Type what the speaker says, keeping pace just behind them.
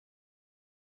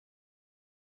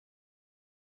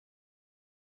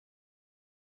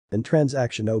In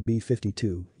transaction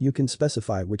OB52, you can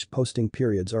specify which posting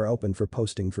periods are open for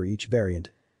posting for each variant.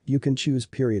 You can choose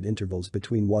period intervals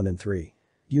between 1 and 3.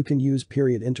 You can use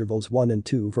period intervals 1 and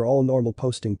 2 for all normal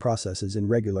posting processes in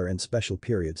regular and special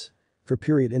periods. For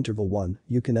period interval 1,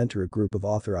 you can enter a group of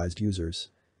authorized users.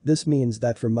 This means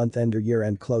that for month-end or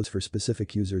year-end close for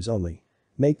specific users only.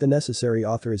 Make the necessary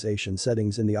authorization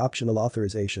settings in the optional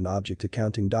authorization object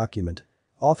accounting document.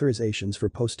 Authorizations for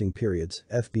posting periods,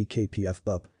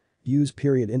 FBKPFBUP. Use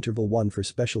period interval 1 for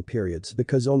special periods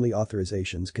because only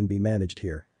authorizations can be managed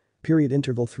here. Period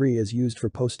interval 3 is used for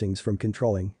postings from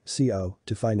controlling, CO,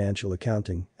 to financial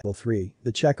accounting. Level 3,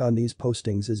 the check on these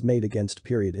postings is made against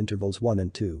period intervals 1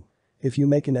 and 2. If you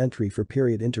make an entry for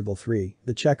period interval 3,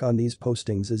 the check on these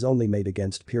postings is only made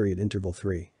against period interval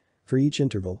 3. For each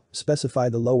interval, specify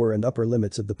the lower and upper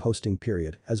limits of the posting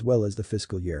period as well as the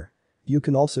fiscal year. You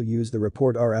can also use the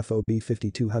report RFOB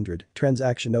 5200,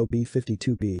 transaction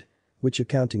OB52B, which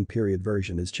accounting period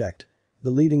version is checked.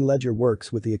 The leading ledger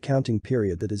works with the accounting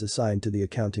period that is assigned to the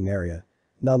accounting area.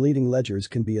 Non-leading ledgers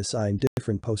can be assigned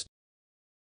different posting